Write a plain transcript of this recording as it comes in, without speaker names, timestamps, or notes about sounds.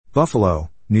Buffalo,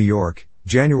 New York,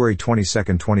 January 22,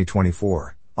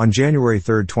 2024. On January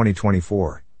 3,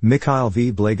 2024, Mikhail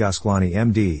V. Blagasklany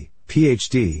MD,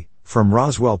 PhD, from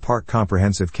Roswell Park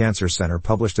Comprehensive Cancer Center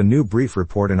published a new brief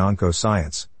report in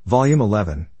Oncoscience, Volume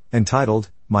 11,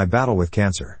 entitled, My Battle with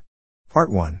Cancer.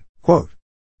 Part 1. Quote.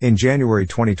 In January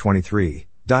 2023,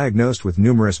 diagnosed with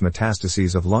numerous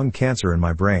metastases of lung cancer in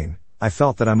my brain, I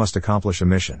felt that I must accomplish a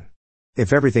mission.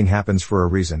 If everything happens for a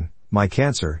reason, my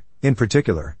cancer, in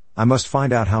particular, I must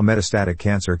find out how metastatic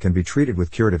cancer can be treated with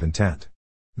curative intent.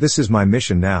 This is my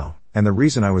mission now, and the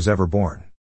reason I was ever born.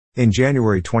 In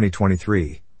January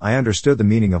 2023, I understood the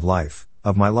meaning of life,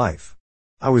 of my life.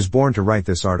 I was born to write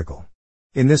this article.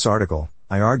 In this article,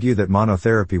 I argue that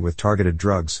monotherapy with targeted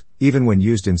drugs, even when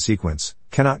used in sequence,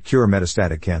 cannot cure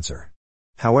metastatic cancer.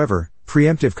 However,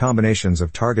 preemptive combinations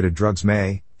of targeted drugs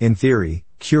may, in theory,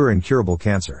 cure incurable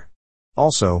cancer.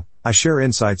 Also, I share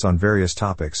insights on various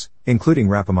topics, including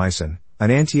rapamycin,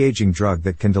 an anti-aging drug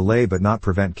that can delay but not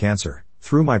prevent cancer,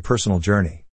 through my personal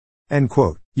journey. End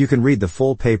quote. You can read the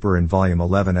full paper in Volume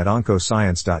 11 at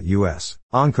oncoscience.us.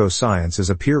 Oncoscience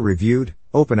is a peer-reviewed,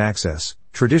 open-access,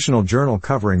 traditional journal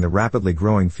covering the rapidly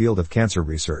growing field of cancer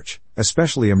research,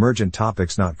 especially emergent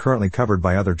topics not currently covered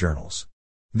by other journals.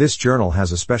 This journal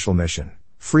has a special mission,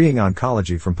 freeing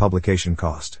oncology from publication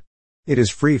cost. It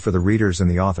is free for the readers and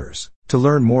the authors. To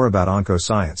learn more about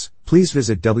Oncoscience, please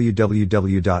visit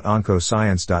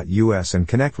www.oncoscience.us and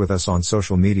connect with us on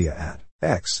social media at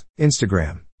X,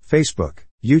 Instagram, Facebook,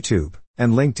 YouTube,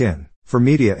 and LinkedIn. For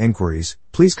media inquiries,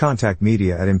 please contact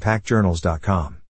media@impactjournals.com.